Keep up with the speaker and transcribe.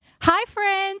Hi,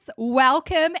 friends.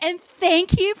 Welcome and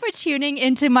thank you for tuning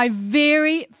into my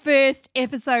very first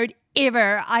episode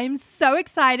ever. I'm so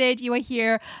excited you are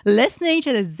here listening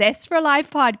to the Zest for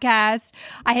Life podcast.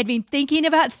 I had been thinking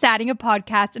about starting a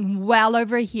podcast and well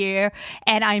over a year,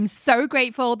 and I'm so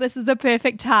grateful this is a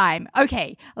perfect time.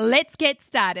 Okay, let's get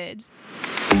started.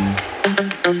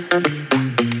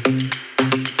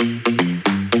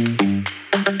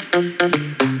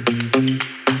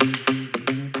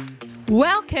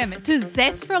 Welcome to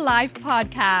Zest for Life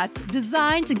podcast,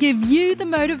 designed to give you the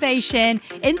motivation,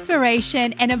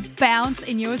 inspiration, and a bounce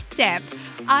in your step.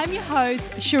 I'm your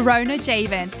host, Sharona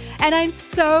Javen, and I'm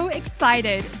so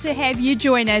excited to have you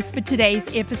join us for today's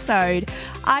episode.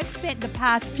 I've spent the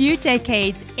past few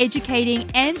decades educating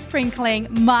and sprinkling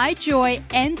my joy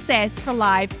and zest for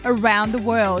life around the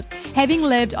world, having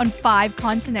lived on 5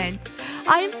 continents.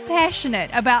 I am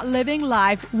passionate about living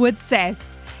life with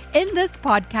zest. In this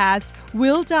podcast,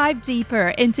 we'll dive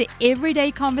deeper into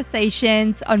everyday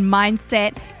conversations on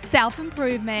mindset,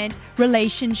 self-improvement,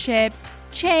 relationships,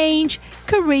 change,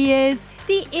 careers,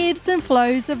 the ebbs and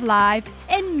flows of life,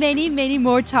 and many, many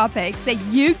more topics that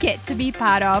you get to be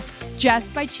part of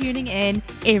just by tuning in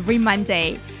every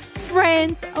Monday.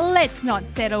 Friends, let's not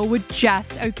settle with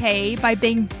just okay by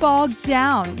being bogged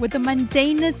down with the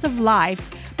mundaneness of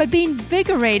life, but be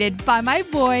invigorated by my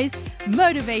voice,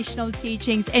 motivational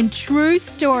teachings, and true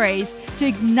stories to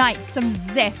ignite some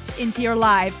zest into your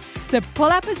life. So pull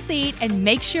up a seat and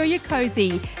make sure you're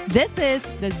cozy. This is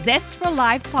the Zest for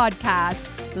Life podcast.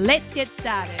 Let's get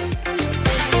started.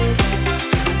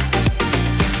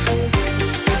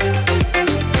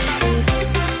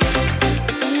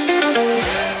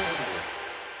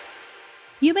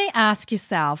 You may ask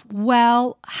yourself,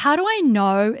 well, how do I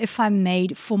know if I'm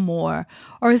made for more?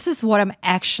 Or is this what I'm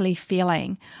actually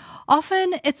feeling?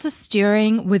 Often it's a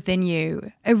stirring within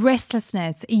you, a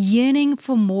restlessness, a yearning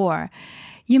for more.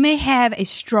 You may have a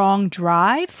strong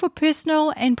drive for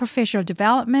personal and professional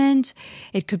development.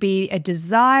 It could be a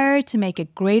desire to make a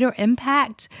greater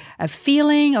impact, a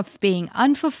feeling of being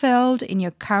unfulfilled in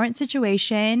your current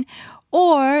situation,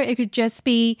 or it could just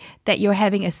be that you're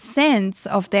having a sense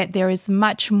of that there is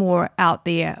much more out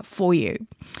there for you.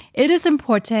 It is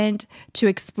important to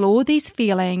explore these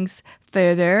feelings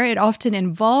further. It often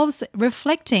involves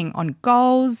reflecting on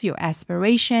goals, your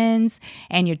aspirations,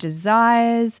 and your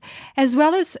desires, as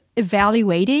well as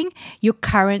evaluating your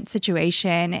current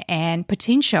situation and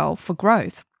potential for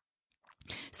growth.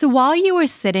 So while you are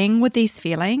sitting with these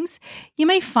feelings, you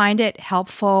may find it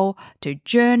helpful to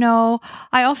journal.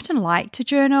 I often like to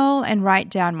journal and write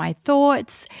down my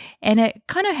thoughts, and it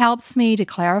kind of helps me to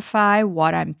clarify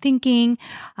what I'm thinking,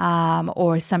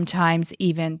 or sometimes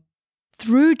even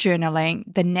through journaling,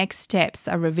 the next steps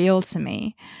are revealed to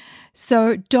me.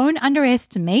 So don't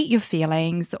underestimate your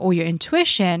feelings or your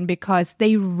intuition, because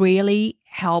they really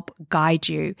help guide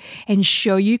you and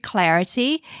show you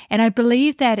clarity. And I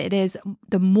believe that it is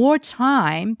the more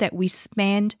time that we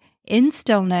spend in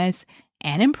stillness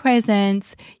and in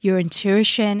presence, your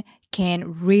intuition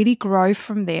can really grow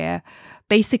from there.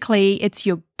 Basically, it's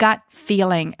your gut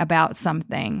feeling about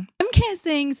something. I'm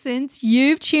guessing since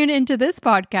you've tuned into this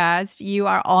podcast, you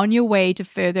are on your way to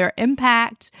further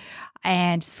impact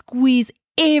and squeeze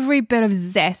every bit of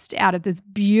zest out of this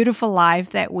beautiful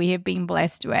life that we have been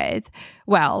blessed with.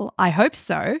 Well, I hope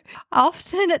so.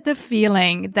 Often the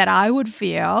feeling that I would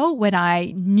feel when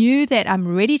I knew that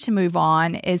I'm ready to move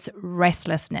on is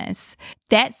restlessness.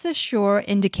 That's a sure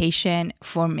indication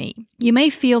for me. You may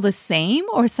feel the same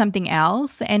or something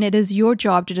else, and it is your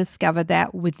job to discover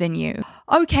that within you.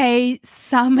 Okay,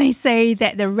 some may say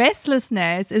that the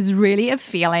restlessness is really a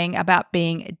feeling about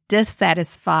being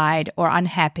dissatisfied or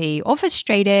unhappy or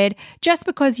frustrated just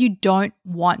because you don't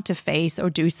want to face or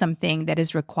do something that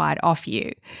is required of you.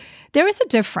 There is a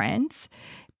difference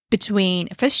between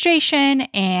frustration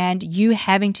and you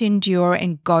having to endure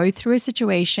and go through a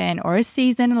situation or a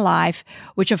season in life,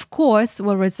 which of course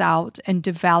will result in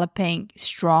developing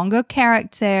stronger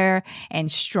character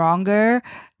and stronger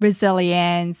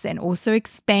resilience, and also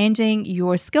expanding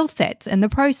your skill sets in the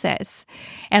process.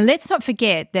 And let's not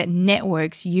forget that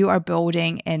networks you are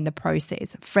building in the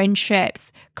process,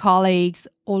 friendships, colleagues,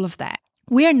 all of that.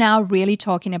 We are now really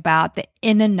talking about the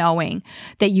inner knowing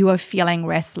that you are feeling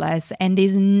restless, and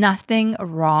there's nothing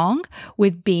wrong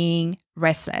with being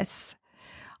restless.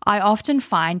 I often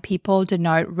find people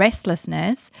denote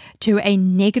restlessness to a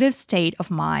negative state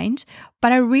of mind,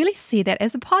 but I really see that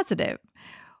as a positive.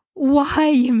 Why,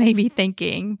 you may be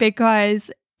thinking?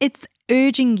 Because it's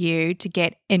urging you to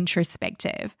get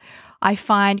introspective. I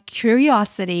find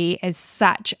curiosity is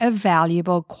such a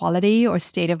valuable quality or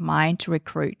state of mind to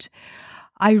recruit.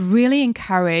 I really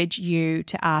encourage you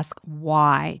to ask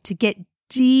why, to get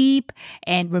deep,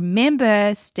 and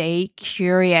remember, stay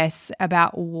curious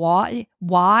about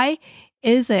why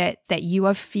is it that you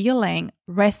are feeling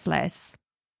restless.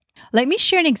 Let me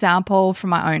share an example from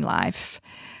my own life.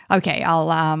 Okay,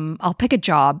 I'll pick a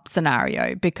job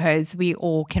scenario because we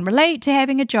all can relate to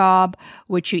having a job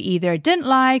which you either didn't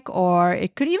like, or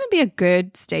it could even be a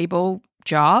good, stable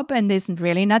job and there's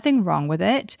really nothing wrong with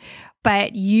it,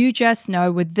 but you just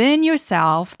know within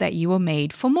yourself that you were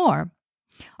made for more.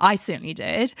 I certainly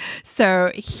did.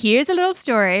 So here's a little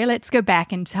story. Let's go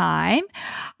back in time.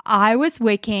 I was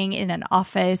working in an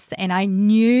office and I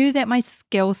knew that my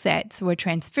skill sets were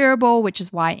transferable, which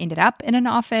is why I ended up in an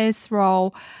office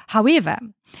role. However,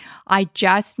 I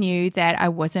just knew that I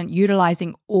wasn't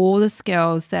utilizing all the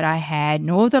skills that I had,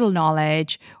 nor the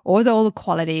knowledge, or all the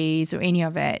qualities, or any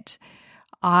of it.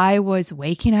 I was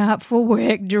waking up for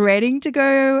work, dreading to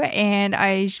go, and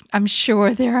I'm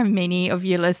sure there are many of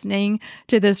you listening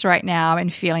to this right now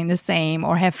and feeling the same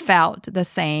or have felt the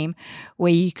same,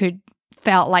 where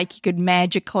felt like you could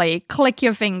magically click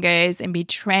your fingers and be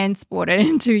transported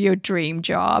into your dream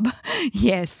job.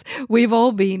 Yes, we've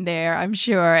all been there, I'm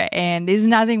sure, and there's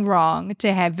nothing wrong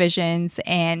to have visions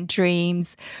and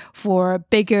dreams for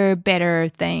bigger, better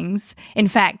things. In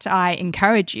fact, I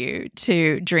encourage you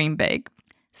to dream big.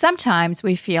 Sometimes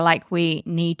we feel like we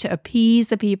need to appease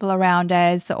the people around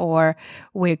us, or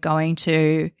we're going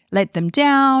to let them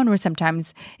down, or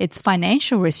sometimes it's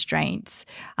financial restraints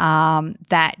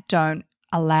that don't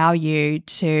allow you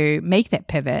to make that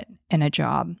pivot in a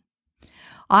job.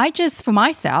 For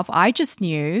myself, I just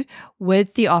knew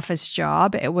with the office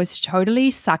job, it was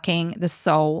totally sucking the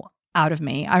soul out of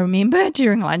me. I remember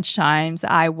during lunchtimes,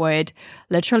 I would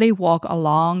literally walk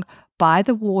along by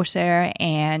the water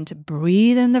and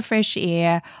breathe in the fresh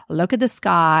air, look at the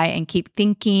sky, and keep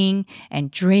thinking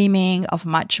and dreaming of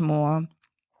much more.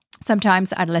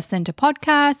 Sometimes I'd listen to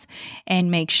podcasts and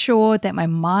make sure that my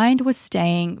mind was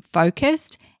staying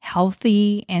focused,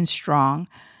 healthy, and strong.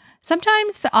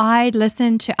 Sometimes I'd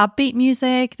listen to upbeat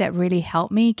music that really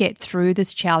helped me get through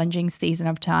this challenging season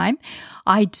of time.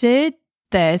 I did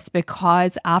this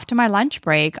because after my lunch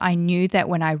break, I knew that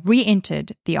when I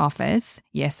re-entered the office,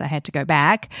 yes, I had to go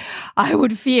back, I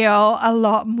would feel a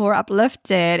lot more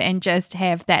uplifted and just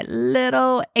have that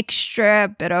little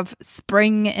extra bit of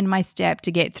spring in my step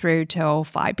to get through till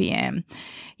 5 p.m.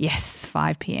 Yes,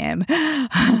 5 p.m.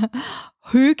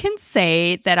 Who can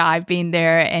say that I've been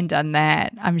there and done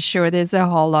that? I'm sure there's a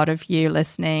whole lot of you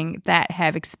listening that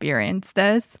have experienced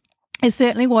this. It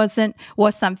certainly was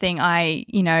something I,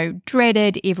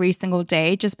 dreaded every single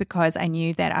day, just because I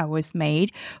knew that I was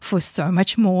made for so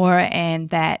much more,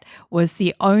 and that was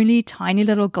the only tiny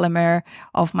little glimmer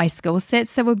of my skill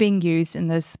sets that were being used in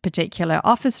this particular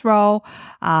office role,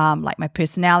 like my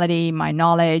personality, my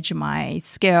knowledge, my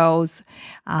skills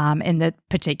in the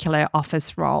particular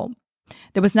office role.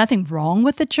 There was nothing wrong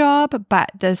with the job,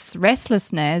 but this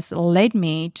restlessness led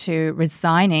me to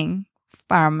resigning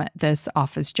from this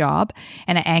office job,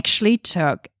 and I actually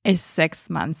took a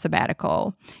 6-month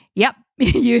sabbatical. Yep,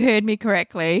 you heard me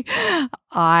correctly.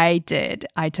 I did.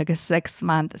 I took a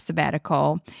 6-month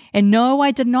sabbatical. And no,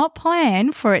 I did not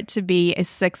plan for it to be a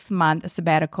 6-month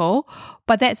sabbatical,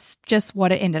 but that's just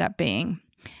what it ended up being.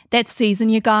 That season,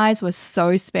 you guys, was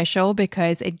so special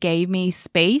because it gave me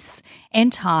space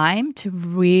and time to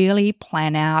really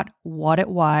plan out what it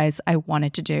was I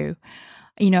wanted to do.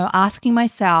 Asking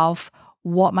myself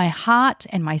what my heart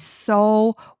and my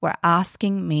soul were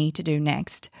asking me to do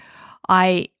next.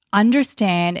 I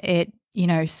understand it,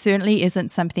 certainly isn't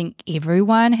something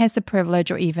everyone has the privilege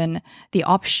or even the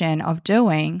option of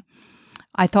doing.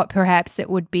 I thought perhaps it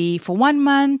would be for 1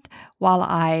 month while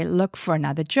I look for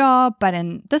another job, but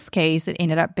in this case, it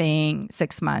ended up being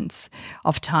 6 months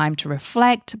of time to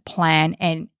reflect, plan,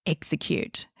 and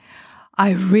execute.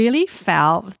 I really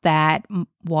felt that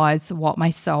was what my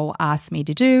soul asked me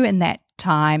to do in that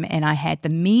time, and I had the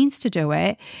means to do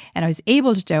it, and I was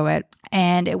able to do it.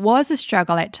 And it was a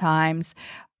struggle at times,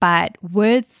 but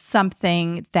with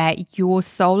something that your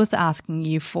soul is asking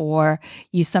you for,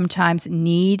 you sometimes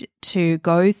need to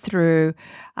go through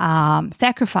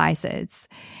sacrifices.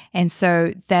 And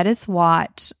so that is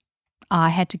what I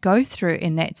had to go through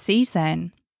in that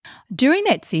season. During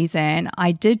that season,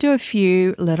 I did do a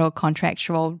few little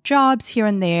contractual jobs here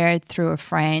and there through a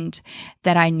friend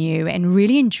that I knew, and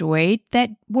really enjoyed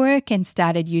that work and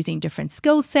started using different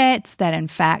skill sets that, in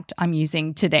fact, I'm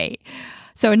using today.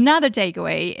 So another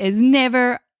takeaway is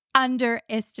never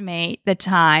underestimate the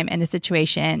time and the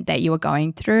situation that you are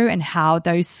going through and how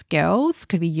those skills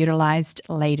could be utilized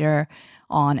later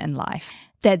on in life.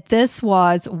 that this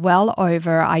was well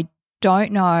over, I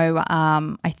don't know,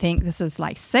 I think this is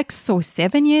like 6 or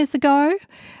 7 years ago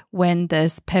when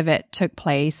this pivot took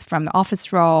place from the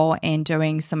office role and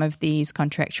doing some of these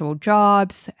contractual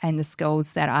jobs and the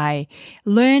skills that I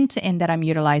learned and that I'm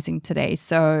utilizing today.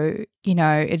 So,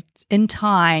 it's in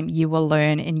time you will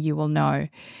learn and you will know.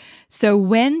 So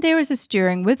when there is a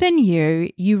stirring within you,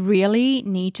 you really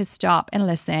need to stop and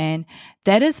listen.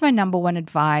 That is my number one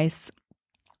advice,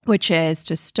 which is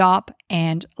to stop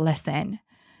and listen.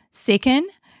 Second,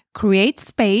 create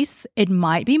space. It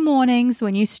might be mornings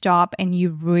when you stop and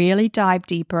you really dive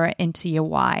deeper into your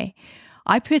why.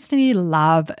 I personally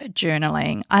love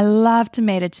journaling. I love to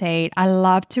meditate. I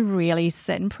love to really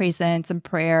sit in presence and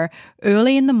prayer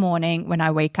early in the morning when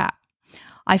I wake up.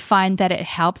 I find that it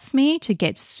helps me to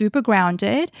get super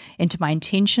grounded into my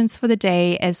intentions for the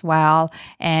day as well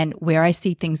and where I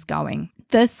see things going.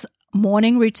 This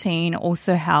morning routine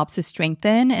also helps to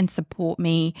strengthen and support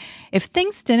me. If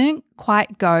things didn't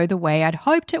quite go the way I'd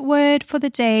hoped it would for the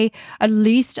day, at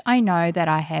least I know that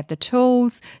I have the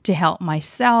tools to help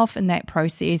myself in that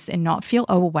process and not feel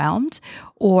overwhelmed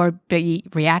or be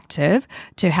reactive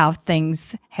to how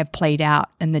things have played out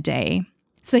in the day.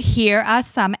 So here are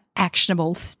some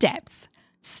actionable steps.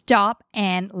 Stop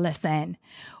and listen.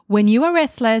 When you are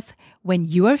restless, when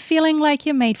you are feeling like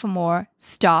you're made for more,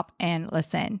 stop and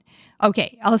listen.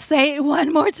 Okay, I'll say it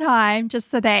one more time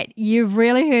just so that you've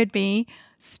really heard me.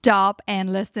 Stop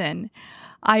and listen.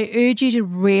 I urge you to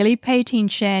really pay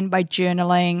attention by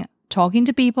journaling, talking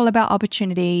to people about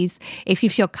opportunities. If you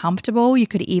feel comfortable, you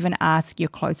could even ask your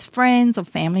close friends or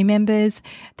family members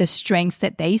the strengths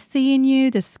that they see in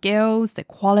you, the skills, the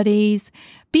qualities.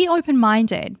 Be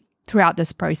open-minded throughout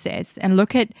this process and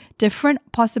look at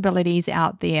different possibilities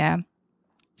out there.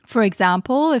 For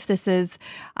example, if this is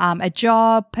a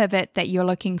job pivot that you're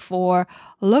looking for,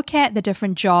 look at the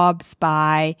different jobs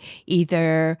by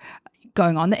either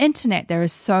going on the internet. There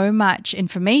is so much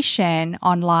information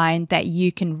online that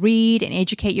you can read and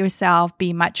educate yourself,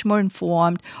 be much more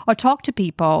informed, or talk to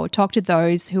people, talk to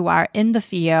those who are in the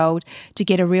field to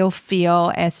get a real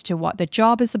feel as to what the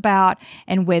job is about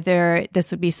and whether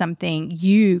this would be something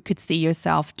you could see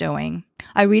yourself doing.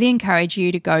 I really encourage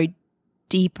you to go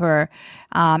deeper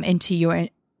into your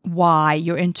why,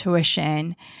 your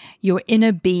intuition, your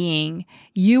inner being.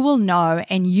 You will know,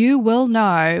 and you will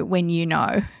know when you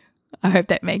know. I hope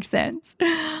that makes sense.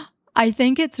 I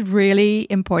think it's really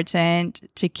important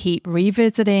to keep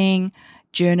revisiting,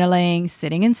 journaling,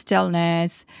 sitting in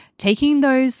stillness, taking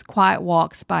those quiet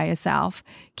walks by yourself.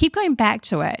 Keep going back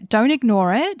to it. Don't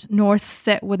ignore it, nor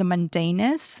sit with the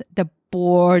mundaneness, the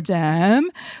boredom,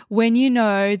 when you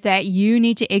know that you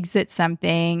need to exit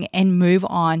something and move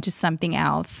on to something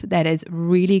else that is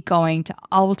really going to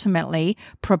ultimately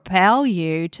propel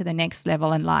you to the next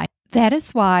level in life. That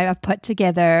is why I've put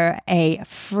together a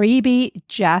freebie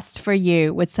just for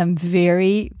you with some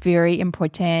very, very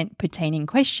important pertaining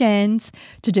questions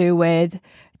to do with,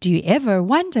 do you ever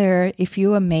wonder if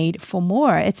you are made for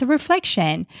more? It's a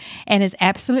reflection and is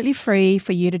absolutely free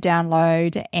for you to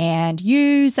download and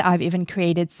use. I've even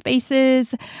created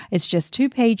spaces. It's just 2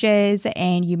 pages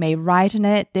and you may write in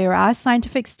it. There are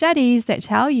scientific studies that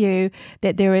tell you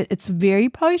that it's very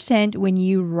potent when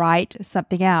you write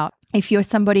something out. If you're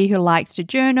somebody who likes to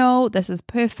journal, this is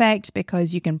perfect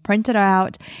because you can print it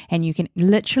out and you can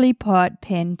literally put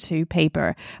pen to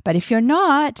paper. But if you're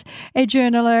not a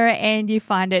journaler and you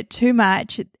find it too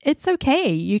much, it's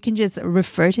okay. You can just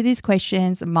refer to these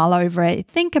questions, mull over it,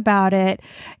 think about it,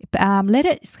 let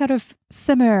it sort of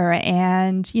simmer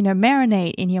and,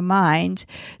 marinate in your mind.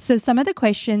 So some of the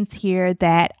questions here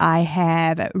that I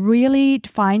have really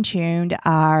fine-tuned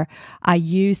are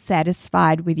you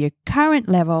satisfied with your current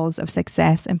levels of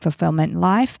success and fulfillment in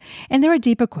life? And there are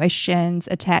deeper questions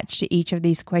attached to each of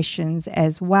these questions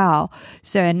as well.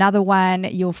 So another one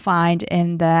you'll find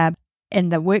in the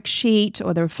worksheet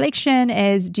or the reflection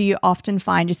is, do you often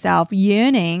find yourself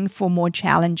yearning for more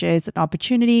challenges and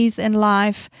opportunities in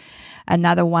life?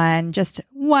 Another one, just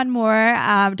one more.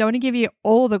 Don't want to give you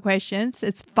all the questions.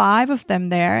 It's 5 of them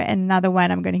there. And another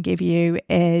one I'm going to give you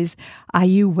is, are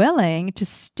you willing to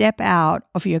step out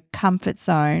of your comfort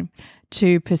zone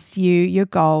to pursue your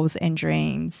goals and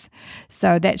dreams?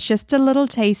 So that's just a little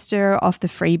taster of the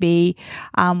freebie.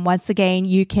 Once again,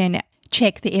 you can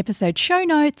check the episode show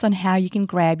notes on how you can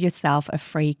grab yourself a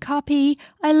free copy.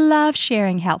 I love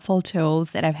sharing helpful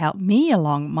tools that have helped me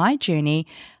along my journey.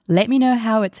 Let me know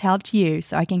how it's helped you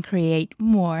so I can create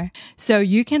more. So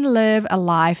you can live a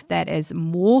life that is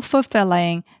more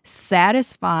fulfilling,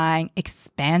 satisfying,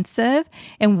 expansive,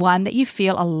 and one that you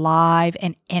feel alive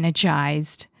and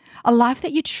energized. a life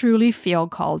that you truly feel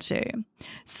called to.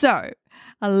 So,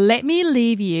 let me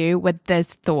leave you with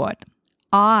this thought.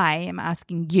 I am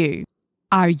asking you,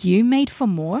 are you made for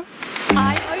more?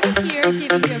 I'm over here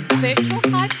giving you a virtual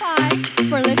high five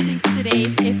for listening to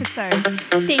today's episode.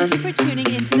 Thank you for tuning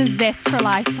into the Zest for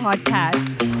Life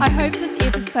podcast. I hope this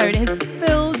episode has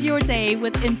filled your day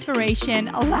with inspiration,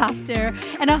 laughter,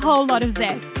 and a whole lot of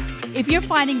zest. If you're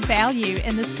finding value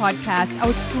in this podcast, I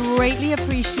would greatly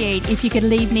appreciate if you could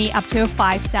leave me up to a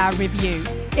 5-star review.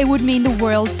 It would mean the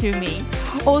world to me.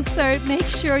 Also, make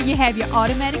sure you have your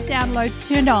automatic downloads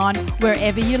turned on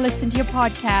wherever you listen to your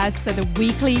podcast, so the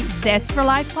weekly Zest for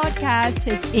Life podcast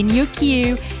is in your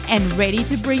queue and ready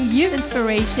to bring you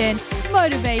inspiration,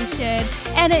 motivation,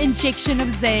 and an injection of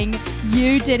zing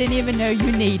you didn't even know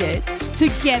you needed.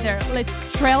 Together, let's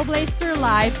trailblaze through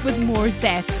life with more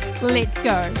zest. Let's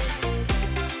go.